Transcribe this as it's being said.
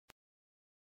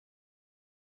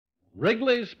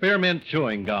Wrigley's Spearmint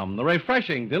Chewing Gum, the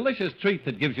refreshing, delicious treat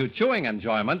that gives you chewing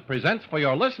enjoyment, presents for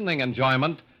your listening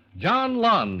enjoyment John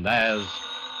Lund as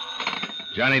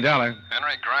Johnny Dollar.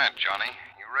 Henry Grant, Johnny.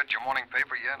 You read your morning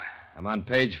paper yet? I'm on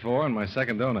page 4 in my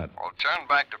second donut. Well, turn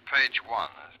back to page 1.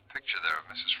 There's a picture there of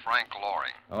Mrs. Frank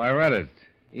Loring. Oh, I read it.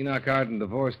 Enoch Arden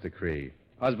divorce decree.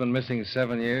 Husband missing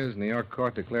 7 years. New York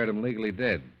court declared him legally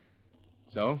dead.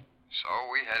 So? So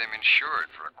we had him insured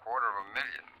for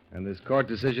 $250,000. And this court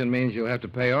decision means you'll have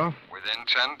to pay off? Within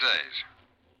 10 days.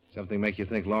 Something make you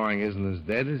think Loring isn't as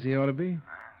dead as he ought to be?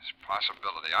 It's a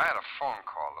possibility. I had a phone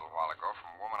call a little while ago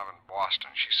from a woman up in Boston.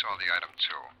 She saw the item,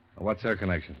 too. What's her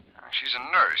connection? She's a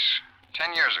nurse.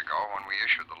 10 years ago, when we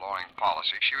issued the Loring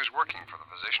policy, she was working for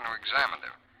the physician who examined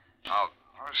him. Now,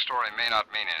 her story may not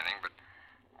mean anything, but,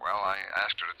 well, I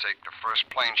asked her to take the first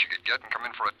plane she could get and come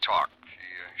in for a talk.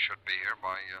 She should be here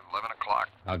by 11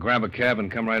 o'clock. I'll grab a cab and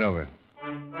come right over.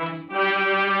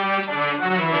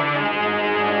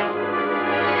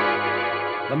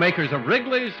 the makers of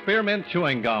Wrigley's Spearmint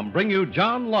Chewing Gum bring you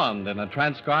John Lund in a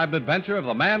transcribed adventure of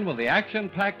the man with the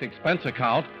action-packed expense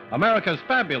account, America's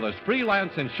fabulous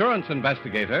freelance insurance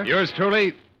investigator. Yours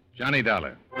truly, Johnny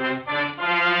Dollar.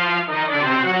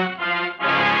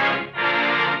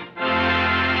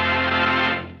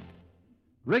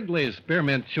 Wrigley's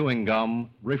Spearmint Chewing Gum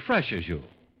refreshes you.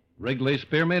 Wrigley's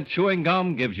Spearmint Chewing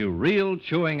Gum gives you real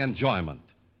chewing enjoyment.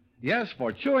 Yes,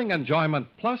 for chewing enjoyment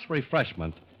plus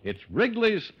refreshment, it's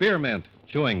Wrigley's Spearmint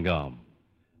Chewing Gum.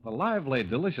 The lively,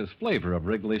 delicious flavor of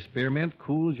Wrigley's Spearmint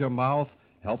cools your mouth,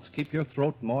 helps keep your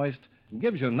throat moist, and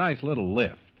gives you a nice little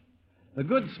lift. The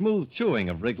good, smooth chewing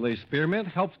of Wrigley's Spearmint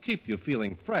helps keep you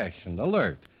feeling fresh and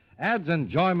alert, adds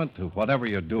enjoyment to whatever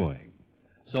you're doing.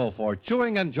 So for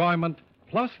chewing enjoyment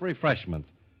plus refreshment,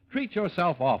 treat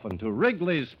yourself often to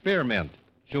Wrigley's Spearmint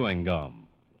Chewing Gum.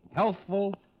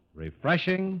 Healthful,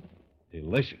 refreshing,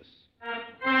 delicious.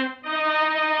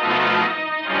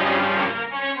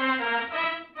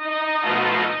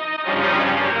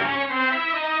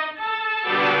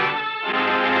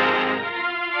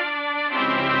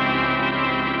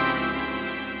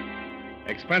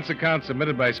 Expense account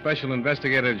submitted by Special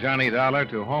Investigator Johnny Dollar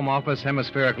to Home Office,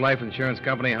 Hemispheric Life Insurance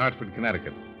Company, Hartford,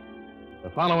 Connecticut. The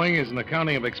following is an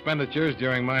accounting of expenditures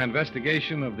during my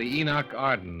investigation of the Enoch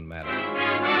Arden matter.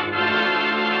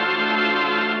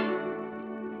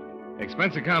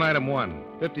 Expense account item 1,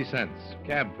 50 cents,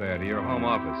 cab fare to your home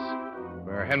office,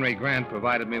 where Henry Grant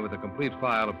provided me with a complete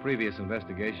file of previous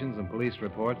investigations and police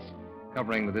reports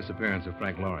covering the disappearance of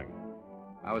Frank Loring.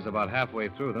 I was about halfway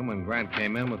through them when Grant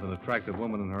came in with an attractive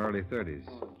woman in her early 30s.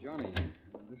 Johnny,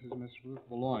 this is Miss Ruth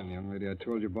Boulogne, the young lady I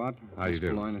told you about. How do you do?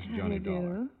 Miss Boulogne, this is Johnny How do you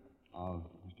Dollar. do?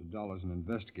 Mr. Dollar's an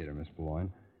investigator, Miss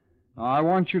Boulogne. I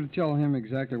want you to tell him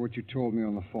exactly what you told me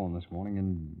on the phone this morning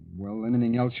and, well,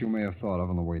 anything else you may have thought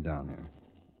of on the way down here.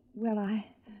 Well, I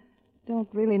don't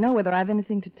really know whether I've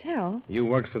anything to tell. You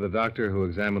worked for the doctor who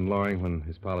examined Loring when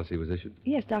his policy was issued?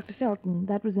 Yes, Dr. Felton.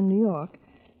 That was in New York.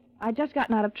 I'd just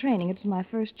gotten out of training. It was my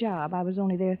first job. I was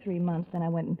only there 3 months, then I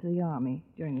went into the Army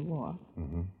during the war.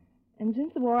 Mm-hmm. And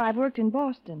since the war, I've worked in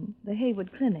Boston, the Haywood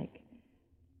Clinic.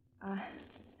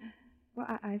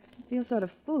 I feel sort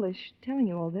of foolish telling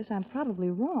you all this. I'm probably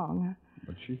wrong.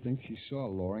 But she thinks she saw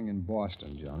Loring in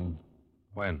Boston, Johnny.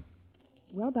 When?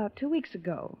 Well, about 2 weeks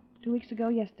ago. 2 weeks ago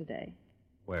yesterday.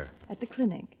 Where? At the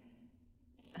clinic.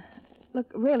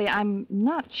 Look, really, I'm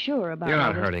not sure about You're all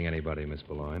not this. hurting anybody, Miss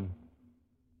Boulogne.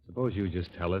 Suppose you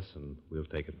just tell us, and we'll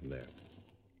take it from there.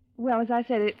 Well, as I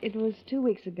said, it was 2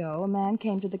 weeks ago. A man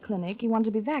came to the clinic. He wanted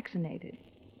to be vaccinated.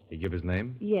 He give his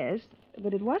name? Yes,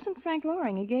 but it wasn't Frank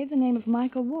Loring. He gave the name of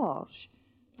Michael Walsh.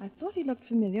 I thought he looked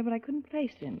familiar, but I couldn't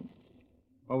place him.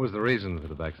 What was the reason for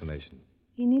the vaccination?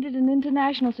 He needed an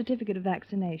international certificate of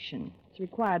vaccination. It's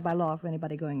required by law for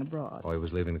anybody going abroad. Oh, he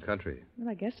was leaving the country. Well,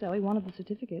 I guess so. He wanted the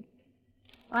certificate.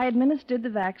 I administered the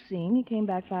vaccine. He came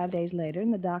back 5 days later,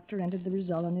 and the doctor entered the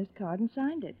result on his card and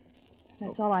signed it.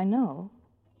 That's all I know.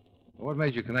 What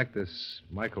made you connect this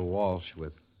Michael Walsh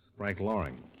with Frank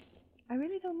Loring? I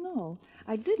really don't know.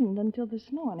 I didn't until this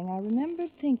morning. I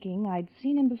remembered thinking I'd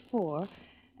seen him before,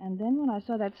 and then when I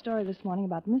saw that story this morning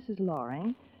about Mrs.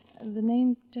 Loring, the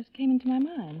name just came into my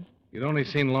mind. You'd only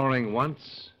seen Loring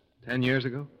once, 10 years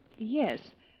ago? Yes,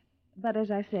 but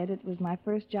as I said, it was my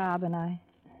first job, and I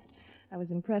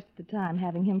was impressed at the time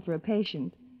having him for a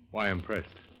patient. Why impressed?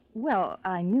 Well,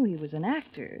 I knew he was an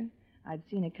actor. I'd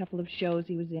seen a couple of shows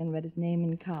he was in, read his name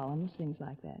in columns, things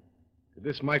like that. Did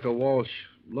this Michael Walsh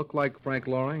look like Frank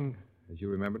Loring, as you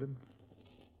remembered him?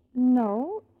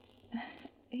 No,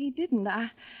 he didn't. I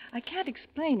can't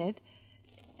explain it.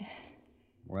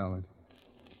 Well, it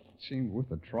seemed worth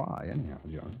a try, anyhow,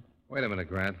 Johnny. Wait a minute,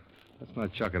 Grant. Let's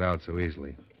not chuck it out so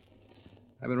easily.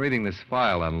 I've been reading this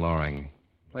file on Loring.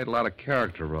 Played a lot of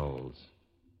character roles.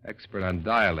 Expert on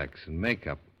dialects and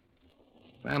makeup.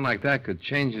 A man like that could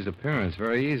change his appearance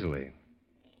very easily.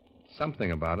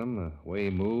 Something about him, the way he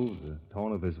moved, the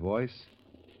tone of his voice.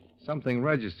 Something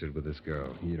registered with this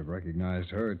girl. He'd have recognized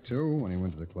her, too, when he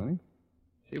went to the clinic.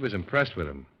 She was impressed with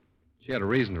him. She had a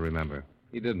reason to remember.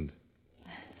 He didn't.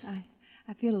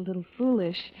 I feel a little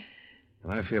foolish.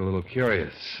 And I feel a little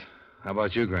curious. How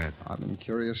about you, Grant? I've been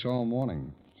curious all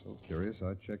morning. So curious,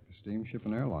 I checked the steamship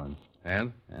and airlines.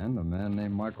 And? And a man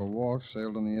named Michael Walsh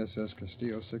sailed on the SS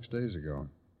Castillo 6 days ago.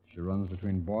 She runs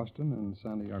between Boston and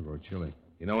Santiago, Chile.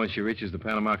 You know when she reaches the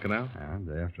Panama Canal? Yeah,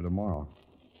 day after tomorrow.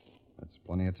 That's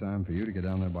plenty of time for you to get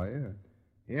down there by air.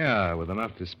 Yeah, with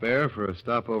enough to spare for a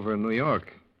stopover in New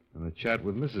York and a chat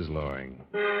with Mrs. Loring.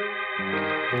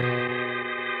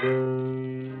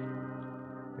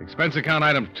 Expense account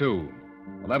item 2,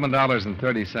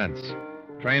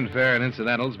 $11.30. Train fare and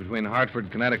incidentals between Hartford,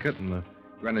 Connecticut and the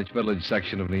Greenwich Village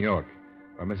section of New York,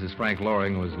 where Mrs. Frank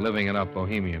Loring was living it up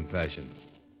bohemian fashion.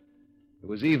 It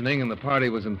was evening and the party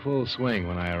was in full swing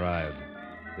when I arrived.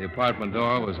 The apartment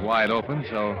door was wide open,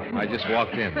 so I just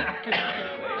walked in.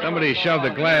 Somebody shoved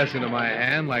a glass into my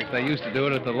hand like they used to do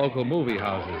it at the local movie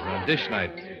houses on dish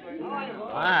nights.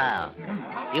 Wow.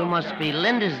 You must be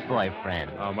Linda's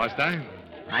boyfriend. Oh, must I?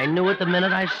 I knew it the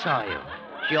minute I saw you.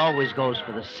 She always goes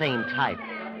for the same type.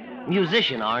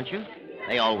 Musician, aren't you?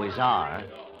 They always are.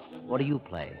 What do you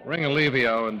play? Ring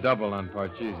Alivio and double on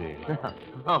Parcheesi.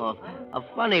 Oh, a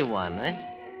funny one, eh?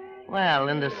 Well,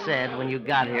 Linda said when you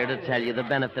got here to tell you the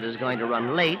benefit is going to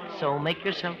run late, so make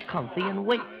yourself comfy and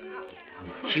wait.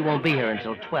 She won't be here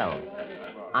until 12.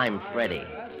 I'm Freddie.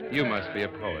 You must be a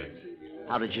poet.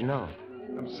 How did you know?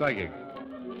 I'm psychic.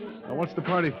 Now, what's the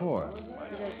party for?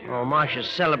 Oh, Marcia's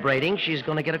celebrating. She's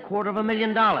going to get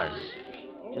 $250,000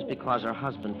 just because her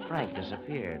husband, Frank,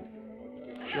 disappeared.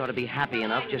 She ought to be happy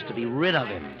enough just to be rid of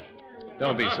him.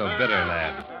 Don't be so bitter,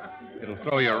 lad. It'll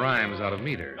throw your rhymes out of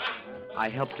meter. I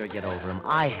helped her get over him.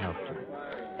 I helped her.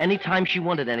 Anytime she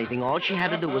wanted anything, all she had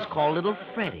to do was call little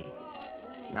Freddie.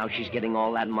 Now she's getting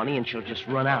all that money and she'll just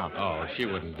run out. Oh, she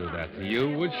wouldn't do that to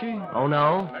you, would she? Oh,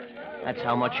 no? That's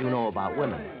how much you know about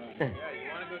women.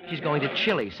 She's going to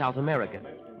Chile, South America.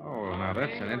 Oh, now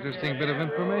that's an interesting bit of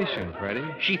information, Freddie.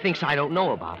 She thinks I don't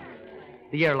know about it.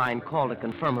 The airline called to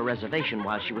confirm her reservation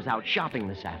while she was out shopping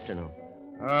this afternoon.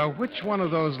 Which one of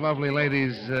those lovely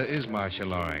ladies is Marcia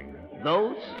Loring?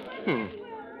 Those?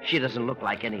 She doesn't look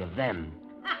like any of them.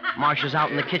 Marcia's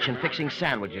out in the kitchen fixing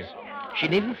sandwiches. She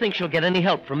needn't think she'll get any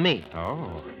help from me.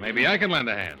 Oh, maybe I can lend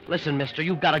a hand. Listen, mister,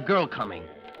 you've got a girl coming.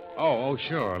 Oh,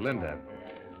 sure, Linda.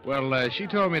 Well, she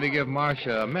told me to give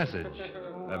Marcia a message.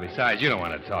 Besides, you don't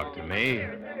want to talk to me.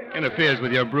 Interferes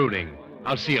with your brooding.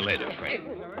 I'll see you later, Frank.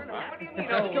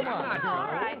 Come on.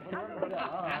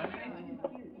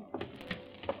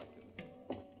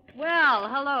 Well,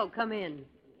 hello. Come in.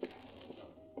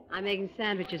 I'm making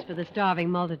sandwiches for the starving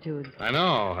multitude. I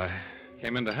know. I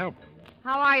came in to help.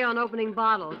 How are you on opening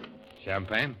bottles?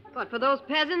 Champagne? What, for those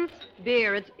peasants?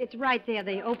 Beer. It's right there.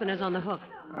 The opener's on the hook.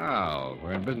 Oh,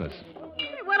 we're in business.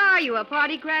 Hey, what are you, a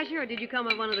party crasher, or did you come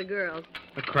with one of the girls?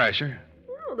 A crasher.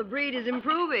 Oh, the breed is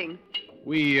improving.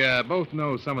 We both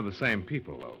know some of the same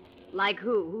people, though. Like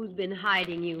who? Who's been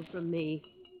hiding you from me?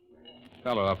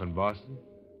 Fellow up in Boston.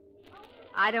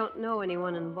 I don't know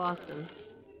anyone in Boston.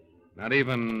 Not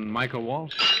even Michael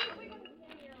Walsh?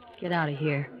 Get out of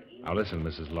here. Now, listen,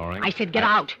 Mrs. Loring. I said get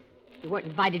out. You weren't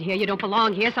invited here. You don't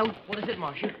belong here, so... What is it,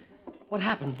 Marcia? What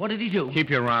happened? What did he do? Keep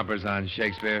your rompers on,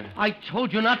 Shakespeare. I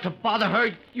told you not to bother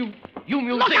her. You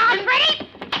musician. Look out, Freddie!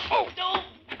 Oh, no!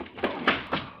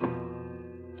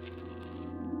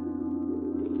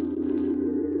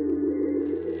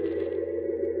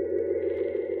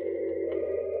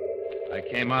 I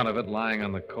came out of it lying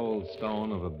on the cold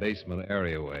stone of a basement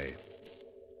areaway.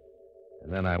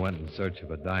 And then I went in search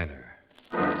of a diner,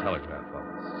 a telegraph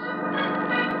office.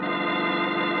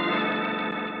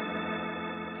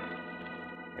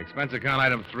 Expense account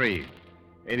item 3,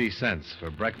 80 cents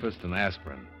for breakfast and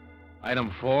aspirin.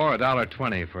 Item 4,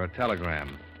 $1.20 for a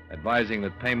telegram advising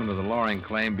that payment of the Loring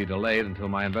claim be delayed until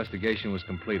my investigation was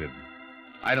completed.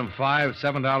 Item 5,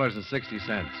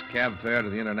 $7.60, cab fare to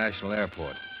the international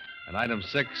airport. And item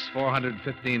 6,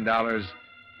 $415,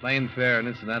 plane fare and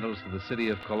incidentals to the city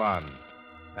of Colon,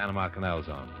 Panama Canal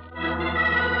Zone.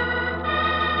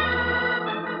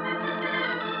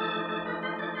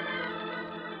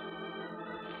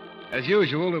 As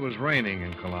usual, it was raining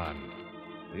in Colon.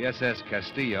 The SS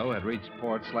Castillo had reached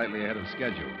port slightly ahead of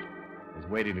schedule. It was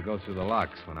waiting to go through the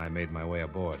locks when I made my way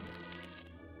aboard.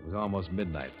 It was almost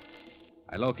midnight.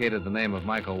 I located the name of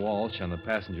Michael Walsh on the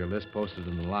passenger list posted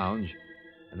in the lounge,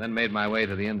 and then made my way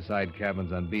to the inside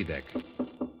cabins on B deck.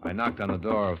 I knocked on the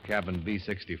door of cabin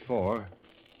B64.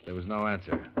 There was no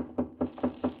answer.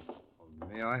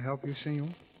 May I help you,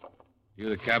 senor? You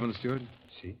the cabin steward?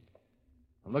 Si.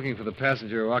 I'm looking for the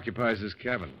passenger who occupies this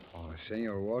cabin. Oh,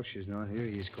 Senor Walsh is not here.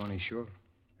 He's gone ashore.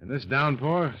 In this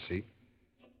downpour? Si.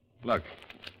 Look,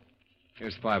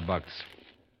 here's $5.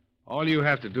 All you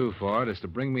have to do for it is to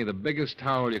bring me the biggest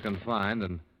towel you can find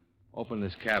and open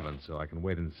this cabin so I can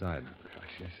wait inside.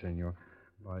 Gracias, senor.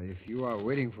 But if you are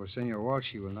waiting for Senor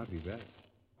Walsh, he will not be back.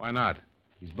 Why not?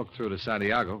 He's booked through to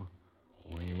Santiago.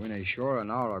 When he went ashore an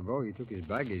hour ago, he took his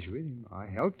baggage with him. I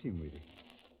helped him with it.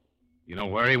 You know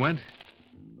where he went?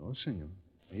 No, senor.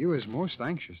 He was most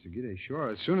anxious to get ashore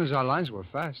as soon as our lines were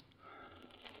fast.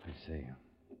 I see.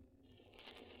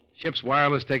 Ship's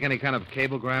wireless take any kind of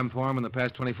cablegram for him in the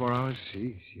past 24 hours?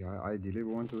 Si. I delivered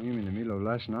one to him in the middle of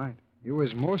last night. It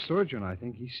was most urgent, I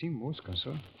think. He seemed most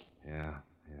concerned. Yeah,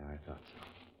 I thought so.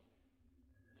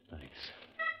 Thanks.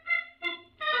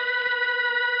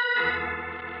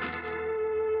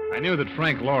 I knew that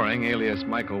Frank Loring, alias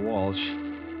Michael Walsh,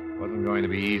 wasn't going to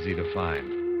be easy to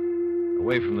find.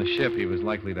 Away from the ship, he was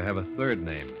likely to have a third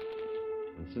name.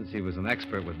 And since he was an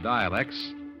expert with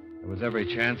dialects, there was every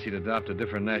chance he'd adopt a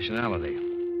different nationality.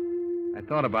 I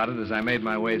thought about it as I made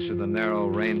my way through the narrow,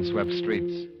 rain-swept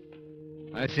streets.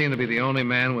 I seemed to be the only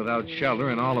man without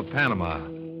shelter in all of Panama.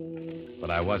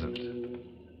 But I wasn't.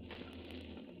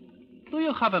 Do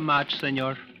you have a match,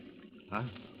 senor? Huh?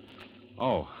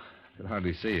 Oh, I could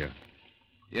hardly see you.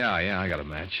 Yeah, I got a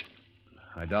match.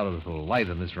 I doubt it was a little light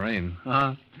in this rain.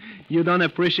 You don't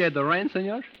appreciate the rain,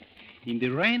 senor? In the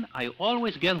rain, I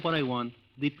always get what I want.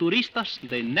 The turistas,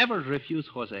 they never refuse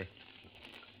Jose.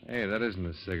 Hey, that isn't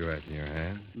a cigarette in your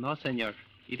hand. No, senor.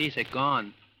 It is a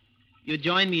gun. You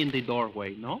join me in the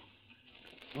doorway, no?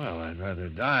 Well, I'd rather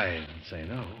die than say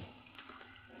no.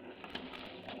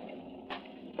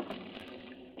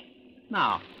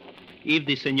 Now, if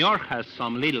the senor has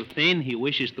some little thing he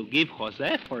wishes to give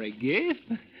Jose for a gift,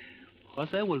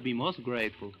 Jose will be most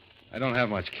grateful. I don't have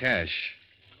much cash,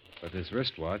 but this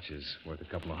wristwatch is worth a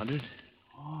couple of $100.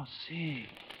 Oh, see.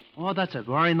 Oh, that's a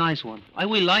very nice one. I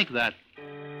will like that.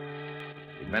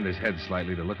 He bent his head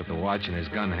slightly to look at the watch, and his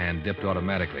gun hand dipped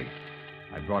automatically.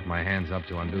 I brought my hands up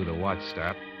to undo the watch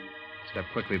strap,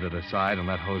 stepped quickly to the side, and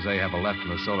let Jose have a left in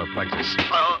the solar plexus.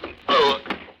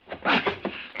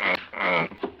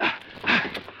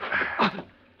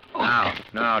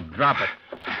 Now, drop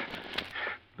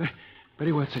it.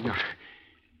 Very well, senor.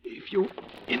 If you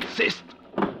insist.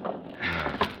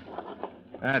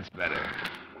 That's better.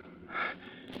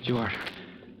 You are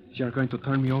going to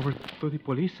turn me over to the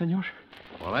police, senor?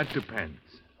 Well, that depends.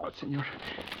 Oh, senor,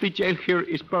 the jail here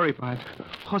is very bad.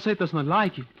 Jose does not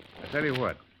like it. I tell you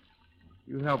what.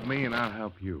 You help me, and I'll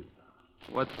help you.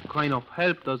 What kind of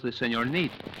help does the senor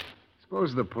need?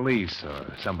 Suppose the police or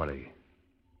somebody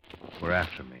were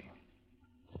after me.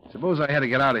 Suppose I had to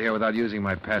get out of here without using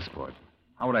my passport.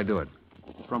 How would I do it?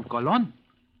 From Colon?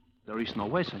 There is no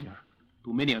way, senor.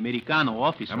 Too many Americano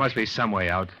officers. There must be some way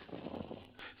out.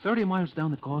 30 miles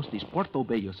down the coast is Puerto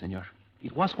Bello, senor.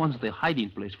 It was once the hiding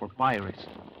place for pirates.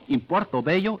 In Puerto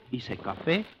Bello is a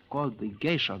cafe called the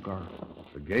Geisha Girl.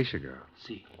 The Geisha Girl?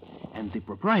 Si. And the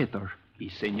proprietor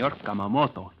is Senor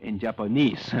Kamamoto in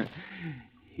Japanese.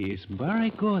 He is very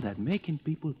good at making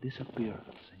people disappear,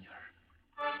 senor.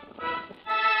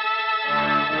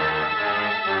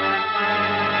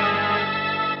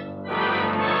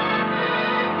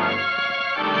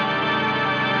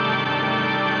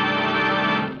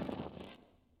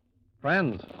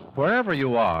 Friends, wherever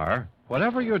you are,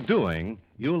 whatever you're doing,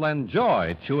 you'll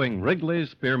enjoy chewing Wrigley's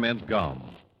Spearmint Gum.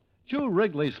 Chew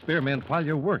Wrigley's Spearmint while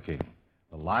you're working.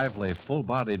 The lively,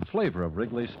 full-bodied flavor of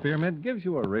Wrigley's Spearmint gives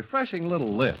you a refreshing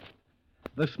little lift.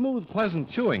 The smooth, pleasant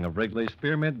chewing of Wrigley's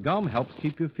Spearmint Gum helps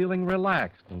keep you feeling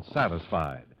relaxed and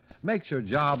satisfied. Makes your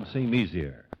job seem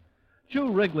easier.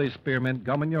 Chew Wrigley's Spearmint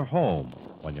Gum in your home,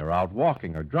 when you're out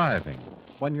walking or driving,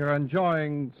 when you're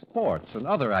enjoying sports and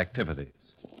other activities.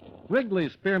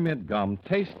 Wrigley's Spearmint Gum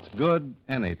tastes good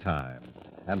anytime,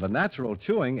 and the natural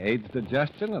chewing aids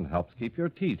digestion and helps keep your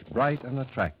teeth bright and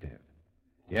attractive.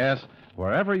 Yes,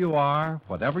 wherever you are,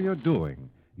 whatever you're doing,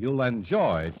 you'll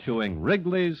enjoy chewing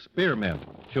Wrigley's Spearmint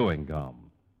Chewing Gum.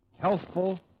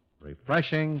 Healthful,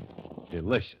 refreshing,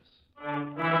 delicious.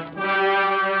 And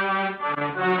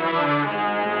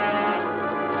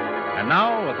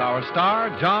now, with our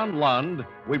star, John Lund,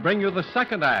 we bring you the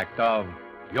second act of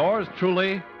Yours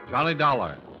Truly, Johnny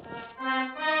Dollar.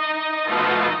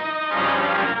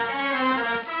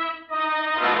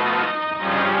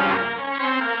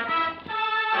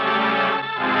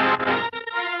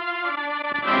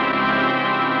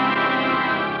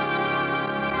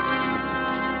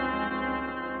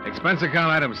 Expense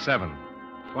account item 7.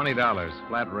 $20,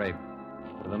 flat rate.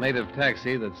 For the native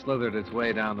taxi that slithered its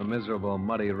way down the miserable,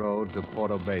 muddy road to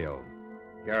Portobello,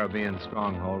 Caribbean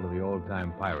stronghold of the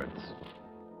old-time pirates.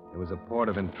 It was a port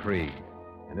of intrigue,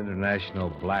 an international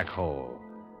black hole,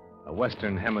 a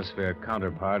Western Hemisphere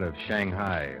counterpart of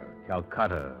Shanghai or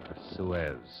Calcutta or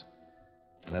Suez.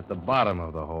 And at the bottom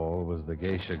of the hole was the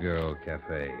Geisha Girl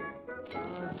Cafe.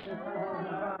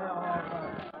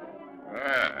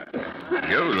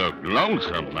 You look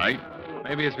lonesome, mate.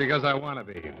 Maybe it's because I want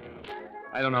to be.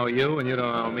 I don't know you, and you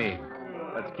don't know me.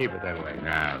 Let's keep it that way.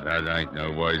 Now, that ain't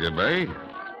no way to be.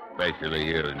 Especially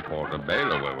here in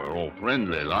Portobello, where we're all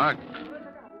friendly like.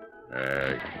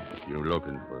 You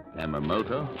looking for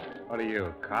Yamamoto? What are you,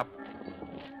 a cop?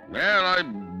 Well,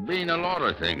 I've been a lot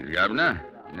of things, Governor.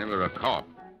 Never a cop.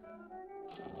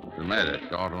 What's the matter?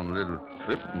 Start on a little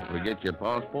trip and forget your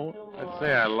passport? Let's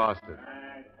say I lost it.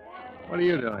 What are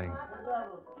you doing?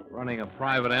 Running a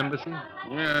private embassy?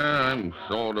 Yeah, I'm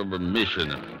sort of a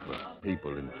missionary for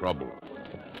people in trouble.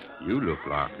 You look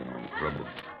like you're in trouble.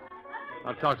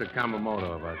 I'll talk to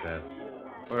Kamamoto about that.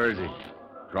 Where is he?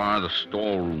 Try the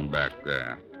storeroom back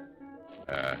there.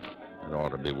 It ought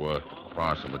to be worth the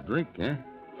price of a drink, eh?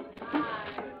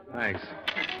 Thanks.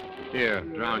 Here,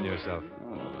 drown yourself.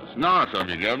 Oh, it's nice of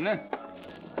you, Governor.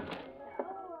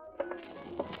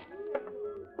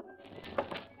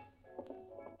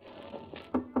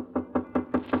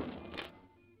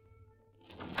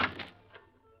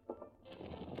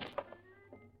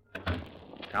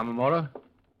 Kamamoto?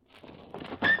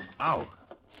 Ow.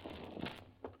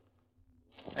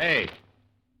 Hey.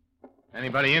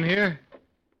 Anybody in here?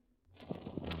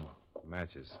 Oh,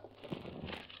 matches.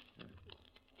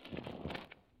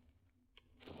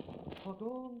 Oh,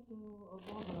 don't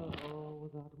bother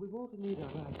with that. We won't need a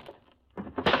ride.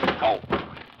 Oh.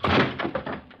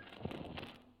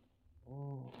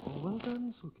 Oh, well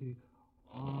done, Suki.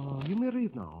 You may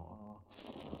leave now.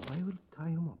 I will tie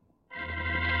him up.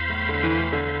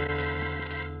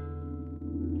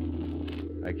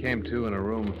 I came to in a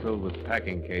room filled with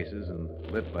packing cases and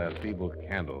lit by a feeble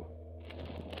candle.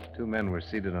 2 men were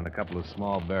seated on a couple of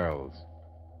small barrels.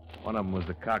 One of them was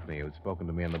the Cockney who had spoken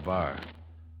to me in the bar.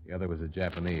 The other was a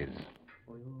Japanese.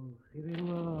 Are you feeling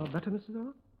better, Mr.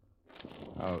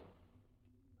 Dara?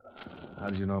 How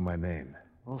did you know my name?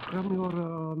 Oh, from your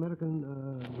American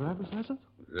driver's license?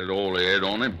 Is that all he had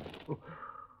on him? Oh,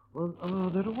 well,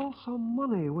 there was some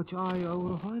money which I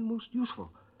will find most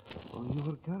useful. You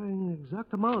were carrying the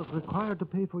exact amount required to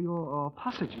pay for your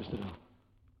passage, Mr. Dara.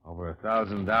 Over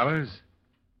 $1,000?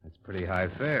 That's pretty high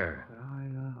fare.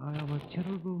 I am a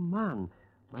charitable man.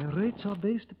 My rates are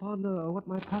based upon what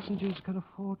my passengers can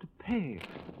afford to pay.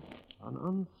 An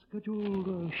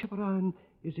unscheduled ship line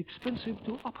is expensive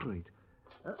to operate.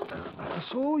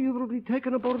 So you will be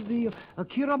taken aboard the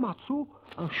Kiramatsu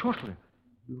shortly.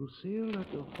 You will sail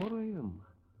at 4 a.m.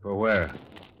 For where?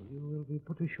 You will be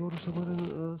put ashore somewhere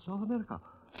in South America.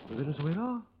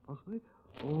 Venezuela, possibly,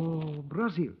 or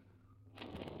Brazil.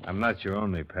 I'm not your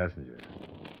only passenger.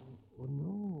 Oh,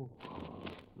 no.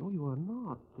 No, you are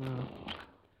not.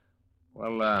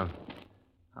 Well,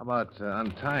 how about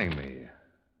untying me,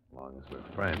 as long as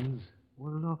we're friends?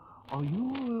 Well, you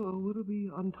will be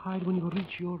untied when you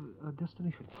reach your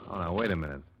destination. Oh, now, wait a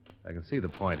minute. I can see the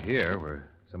point here where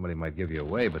somebody might give you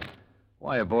away, but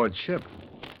why aboard ship?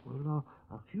 Well,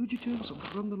 fugitives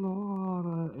from the law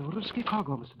are a risky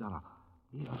cargo, Mr. Dara.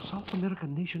 The South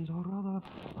American nations are rather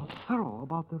thorough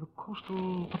about their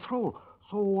coastal patrol.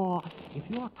 So, if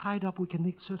you are tied up, we can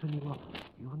make certain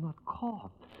you are not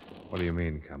caught. What do you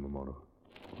mean, Kamamoto?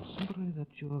 Simply that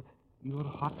you're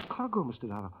hot cargo, Mr.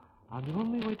 Dara. And the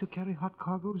only way to carry hot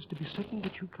cargo is to be certain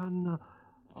that you can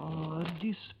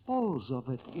dispose of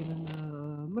it in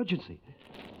an emergency.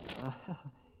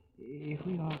 If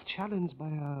we are challenged by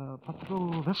a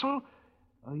patrol vessel,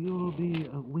 you'll be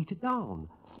weighted down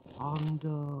and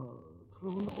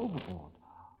thrown overboard.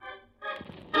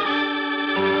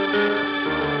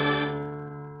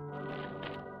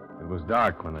 It was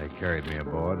dark when they carried me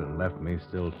aboard and left me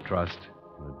still trussed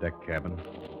in the deck cabin.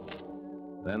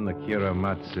 Then the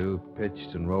Kiramatsu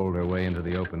pitched and rolled her way into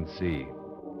the open sea.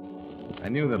 I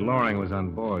knew that Loring was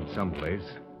on board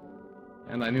someplace,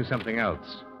 and I knew something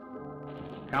else.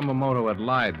 Kamamoto had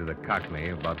lied to the Cockney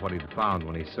about what he'd found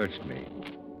when he searched me.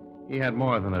 He had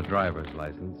more than a driver's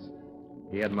license.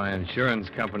 He had my insurance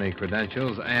company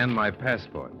credentials and my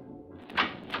passport.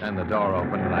 Then the door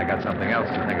opened, and I got something else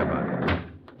to think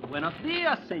about. Buenos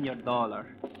dias, Senor Dollar.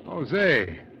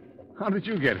 Jose, how did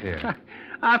you get here?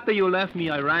 After you left me,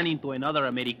 I ran into another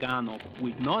Americano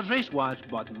with no wristwatch,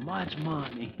 but much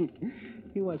money.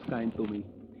 He was kind to me.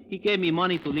 He gave me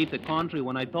money to leave the country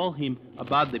when I told him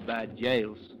about the bad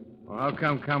jails. Well, how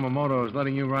come Kamamoto is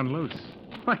letting you run loose?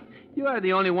 Why, you are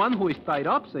the only one who is tied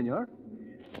up, senor.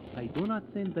 I do not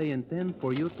think they intend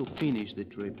for you to finish the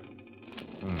trip.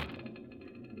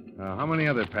 How many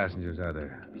other passengers are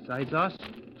there? Besides us,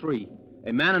 3.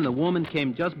 A man and a woman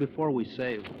came just before we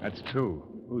sailed. That's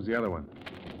 2. Who's the other one?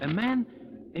 A man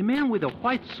with a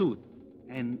white suit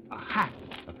and a hat.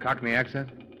 A Cockney accent?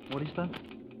 What is that?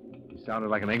 He sounded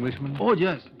like an Englishman? Oh,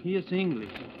 yes, he is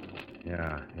English.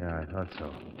 Yeah, I thought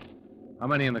so. How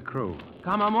many in the crew?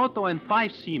 Kamamoto and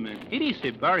 5 seamen. It is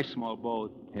a very small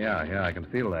boat. Yeah, I can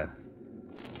feel that.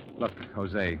 Look,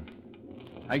 Jose,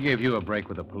 I gave you a break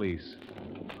with the police.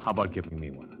 How about giving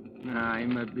me one?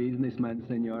 I'm a businessman,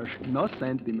 senor. No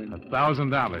sentiment.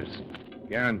 $1,000.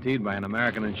 Guaranteed by an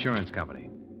American insurance company.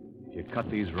 If you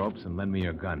cut these ropes and lend me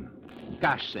your gun.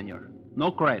 Cash, senor. No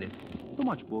credit. Too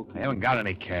much book. I haven't got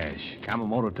any cash.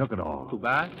 Kamamoto took it all. Too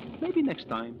bad. Maybe next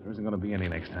time. There isn't going to be any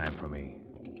next time for me.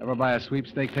 Ever buy a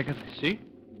sweepstake ticket? See?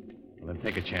 Well, then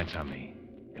take a chance on me.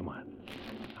 Come on.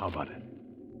 How about it?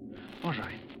 All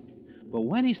right. But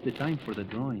when is the time for the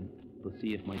drawing? To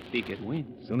see if my ticket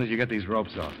wins. As soon as you get these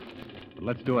ropes off. But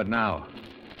let's do it now.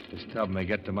 This tub may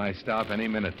get to my stop any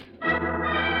minute.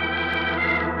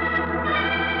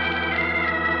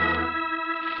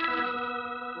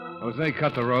 Jose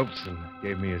cut the ropes and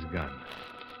gave me his gun.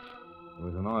 There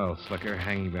was an oil slicker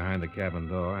hanging behind the cabin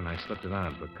door, and I slipped it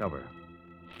on for cover.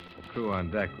 The crew on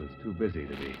deck was too busy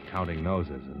to be counting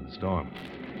noses in the storm.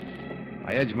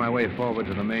 I edged my way forward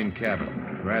to the main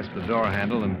cabin, grasped the door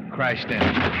handle, and crashed in.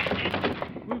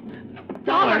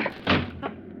 Dollar!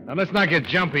 Now, let's not get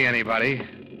jumpy, anybody.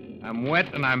 I'm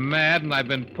wet and I'm mad, and I've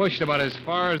been pushed about as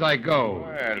far as I go.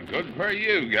 Well, good for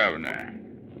you, Governor.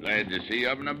 Glad to see you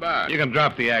up and about. You can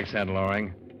drop the accent,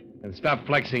 Loring, and stop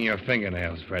flexing your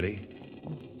fingernails, Freddie.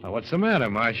 Now, what's the matter,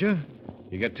 Marcia?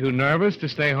 You get too nervous to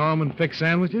stay home and fix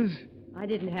sandwiches? I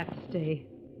didn't have to stay.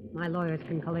 My lawyers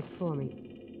can collect for me.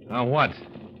 Now, what?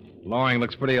 Loring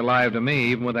looks pretty alive to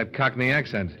me, even with that Cockney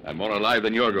accent. I'm more alive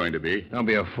than you're going to be. Don't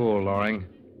be a fool, Loring.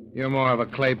 You're more of a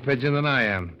clay pigeon than I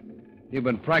am. You've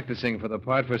been practicing for the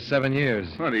part for 7 years.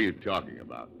 What are you talking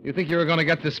about? You think you were going to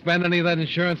get to spend any of that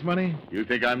insurance money? You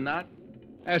think I'm not?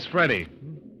 Ask Freddie.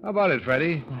 How about it,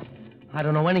 Freddie? I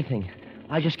don't know anything.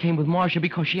 I just came with Marcia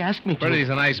because she asked me to. Freddie's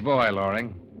a nice boy,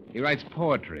 Loring. He writes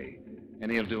poetry, and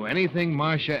he'll do anything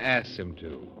Marcia asks him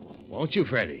to. Won't you,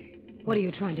 Freddie? What are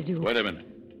you trying to do? Wait a minute.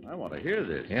 I want to hear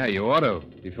this. Yeah, you ought to,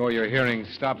 before your hearing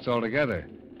stops altogether.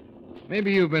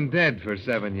 Maybe you've been dead for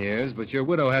 7 years, but your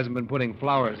widow hasn't been putting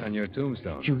flowers on your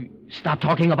tombstone. You stop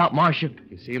talking about Marcia.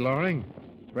 You see, Loring?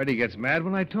 Freddie gets mad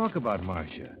when I talk about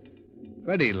Marcia.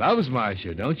 Freddie loves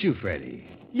Marcia, don't you, Freddie?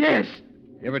 Yes.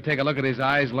 You ever take a look at his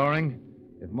eyes, Loring?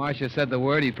 If Marcia said the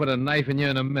word, he'd put a knife in you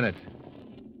in a minute.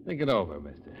 Think it over,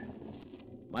 mister.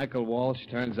 Michael Walsh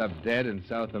turns up dead in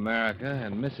South America,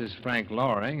 and Mrs. Frank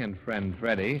Loring and friend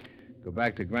Freddie go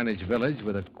back to Greenwich Village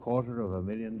with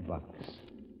 $250,000.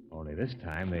 Only this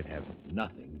time they'd have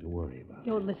nothing to worry about.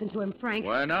 Don't listen to him, Frank.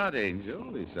 Why not,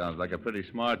 Angel? He sounds like a pretty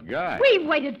smart guy. We've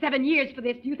waited 7 years for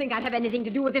this. Do you think I'd have anything to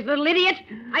do with this little idiot?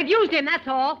 I've used him, that's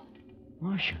all.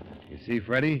 Marcia. You see,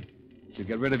 Freddie? She'll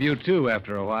get rid of you, too,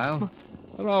 after a while.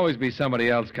 There'll always be somebody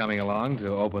else coming along to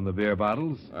open the beer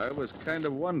bottles. I was kind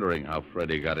of wondering how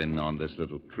Freddie got in on this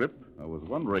little trip. I was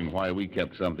wondering why we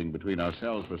kept something between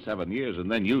ourselves for 7 years,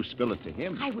 and then you spill it to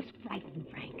him. I was frightened,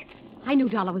 Frank. I knew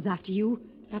Dollar was after you.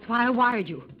 That's why I wired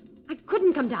you. I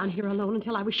couldn't come down here alone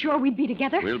until I was sure we'd be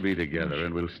together. We'll be together,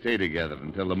 and we'll stay together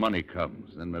until the money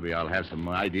comes. Then maybe I'll have some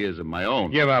ideas of my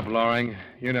own. Give up, Loring.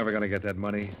 You're never going to get that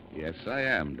money. Yes, I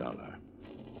am, Dollar.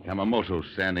 Yamamoto's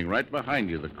standing right behind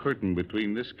you, the curtain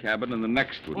between this cabin and the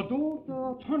next one.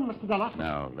 Don't turn, Mr. Dollar.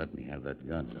 Now, let me have that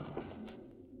gun, Dollar.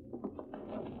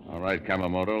 All right,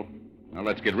 Kamamoto. Now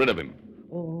let's get rid of him.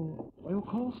 Oh, of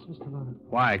course, Mr. Dollar.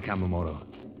 Why, Kamamoto?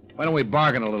 Why don't we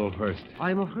bargain a little first?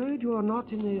 I'm afraid you are not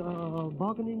in a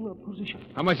bargaining position.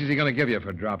 How much is he going to give you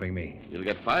for dropping me? You'll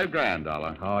get $5,000,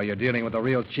 Dollar. Oh, you're dealing with a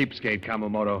real cheapskate,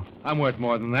 Kamamoto. I'm worth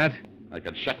more than that. I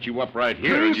could shut you up right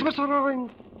here. Please, Mr.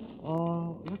 Loring.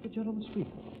 Let the gentleman speak.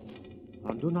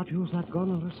 And do not use that gun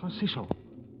unless I say so.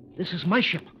 This is my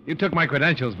ship. You took my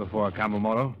credentials before,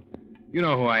 Kamamoto. You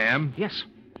know who I am. Yes.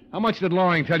 How much did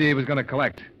Loring tell you he was going to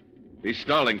collect? He's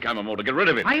stalling, Kamamoto. Get rid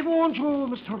of him. I warned you,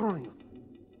 Mr. Loring.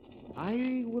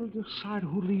 I will decide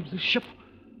who leaves the ship,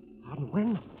 and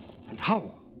when, and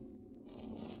how.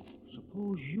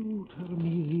 Suppose you tell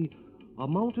me the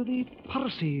amount of the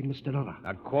piracy, Mr. Dollar.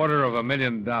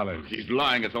 $250,000. He's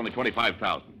lying. It's only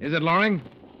 $25,000. Is it, Loring?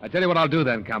 I tell you what I'll do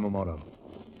then, Kamamoto.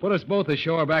 Put us both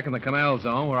ashore back in the canal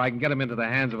zone where I can get them into the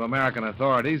hands of American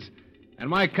authorities, and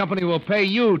my company will pay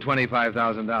you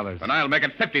 $25,000. And I'll make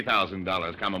it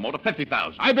 $50,000, Kamamoto.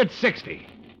 $50,000. I bid 60.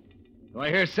 Do I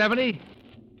hear 70?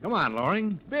 Come on,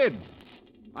 Loring. Bid.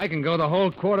 I can go the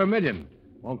whole $250,000.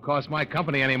 Won't cost my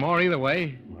company any more either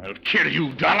way. I'll kill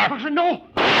you, Dollar. No!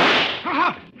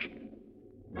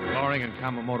 Loring and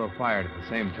Kamamoto fired at the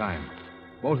same time.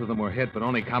 Both of them were hit, but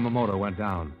only Kamamoto went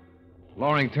down.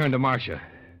 Loring turned to Marcia.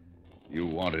 You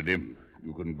wanted him.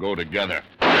 You can go together.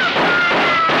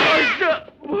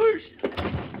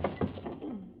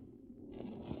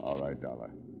 All right,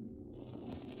 Dollar.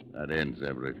 That ends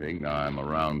everything. Now I'm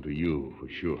around to you for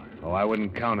sure. Oh, I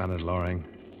wouldn't count on it, Loring.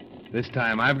 This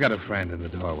time I've got a friend in the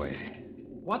doorway.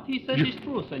 What he says is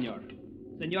true, senor.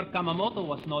 Senor Kamamoto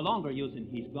was no longer using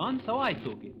his gun, so I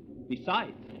took it.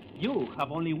 Besides, you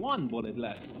have only one bullet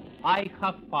left. I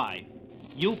have 5.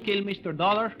 You kill Mr.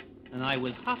 Dollar, and I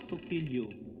will have to kill you.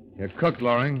 You're cooked,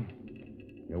 Loring.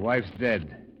 Your wife's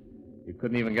dead. You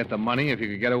couldn't even get the money if you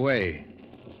could get away.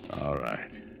 All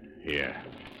right. Here.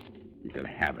 You can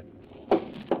have it.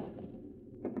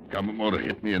 Kamamoto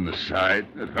hit me in the side.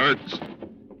 It hurts.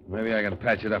 Maybe I can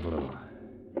patch it up a little.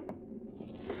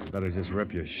 You better just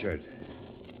rip your shirt.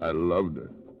 I loved her.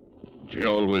 She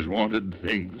always wanted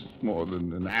things more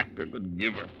than an actor could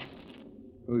give her.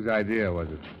 Whose idea was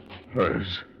it?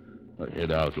 Hers. I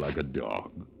hid out like a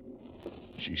dog.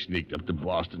 She sneaked up to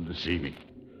Boston to see me.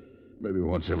 Maybe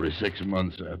once every 6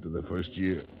 months after the first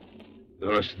year. The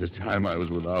rest of the time I was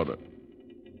without her.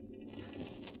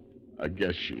 I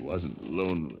guess she wasn't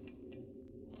lonely.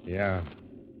 Yeah.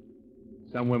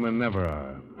 Some women never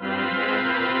are.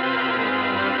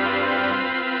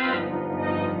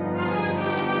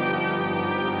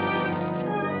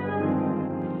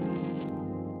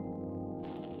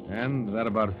 And that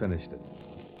about finished it.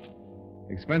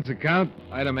 Expense account,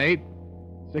 item 8,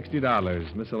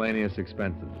 $60, miscellaneous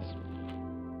expenses.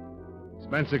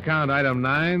 Expense account, item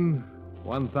 9,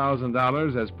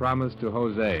 $1,000 as promised to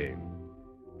Jose.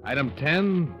 Item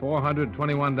 10,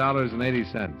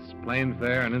 $421.80. Plane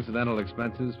fare and incidental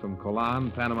expenses from Colan,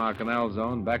 Panama Canal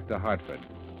Zone, back to Hartford.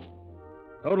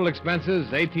 Total expenses,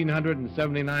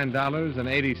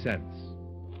 $1,879.80.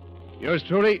 Yours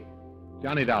truly,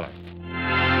 Johnny Dollar.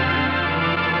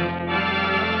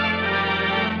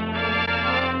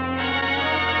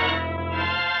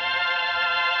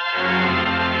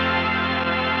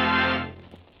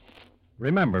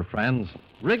 Remember, friends,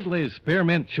 Wrigley's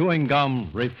Spearmint Chewing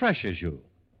Gum refreshes you.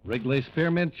 Wrigley's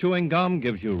Spearmint Chewing Gum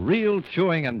gives you real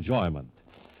chewing enjoyment.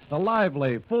 The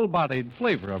lively, full-bodied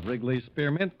flavor of Wrigley's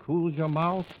Spearmint cools your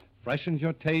mouth, freshens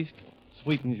your taste,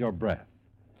 sweetens your breath.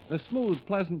 The smooth,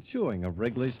 pleasant chewing of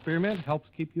Wrigley's Spearmint helps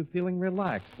keep you feeling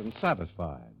relaxed and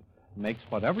satisfied. Makes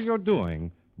whatever you're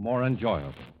doing more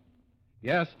enjoyable.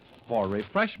 Yes, for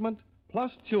refreshment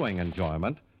plus chewing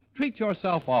enjoyment, treat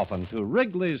yourself often to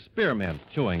Wrigley's Spearmint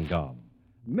Chewing Gum.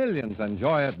 Millions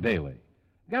enjoy it daily.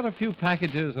 Get a few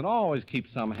packages and always keep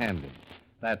some handy.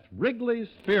 That's Wrigley's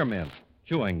Spearmint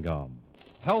Chewing Gum.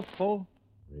 Healthful,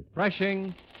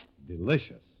 refreshing,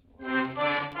 delicious.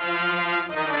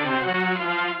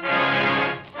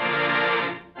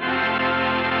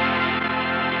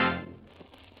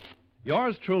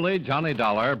 Yours truly, Johnny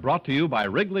Dollar, brought to you by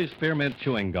Wrigley's Spearmint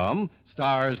Chewing Gum,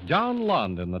 stars John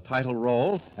Lund in the title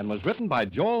role and was written by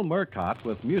Joel Murcott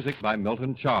with music by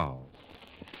Milton Charles.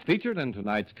 Featured in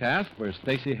tonight's cast were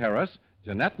Stacey Harris,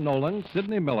 Jeanette Nolan,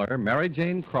 Sidney Miller, Mary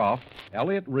Jane Croft,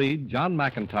 Elliott Reed, John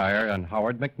McIntyre, and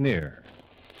Howard McNear.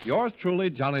 Yours truly,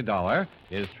 Johnny Dollar,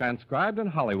 is transcribed in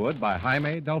Hollywood by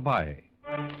Jaime Del Valle.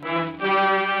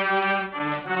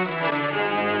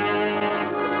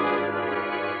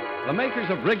 The makers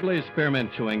of Wrigley's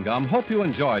Spearmint Chewing Gum hope you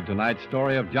enjoyed tonight's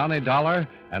story of Johnny Dollar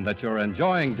and that you're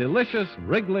enjoying delicious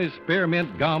Wrigley's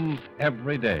Spearmint Gum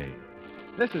every day.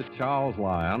 This is Charles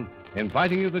Lyon,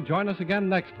 inviting you to join us again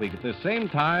next week at the same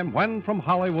time when, from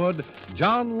Hollywood,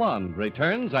 John Lund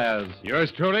returns as...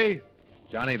 Yours truly,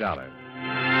 Johnny Dollar.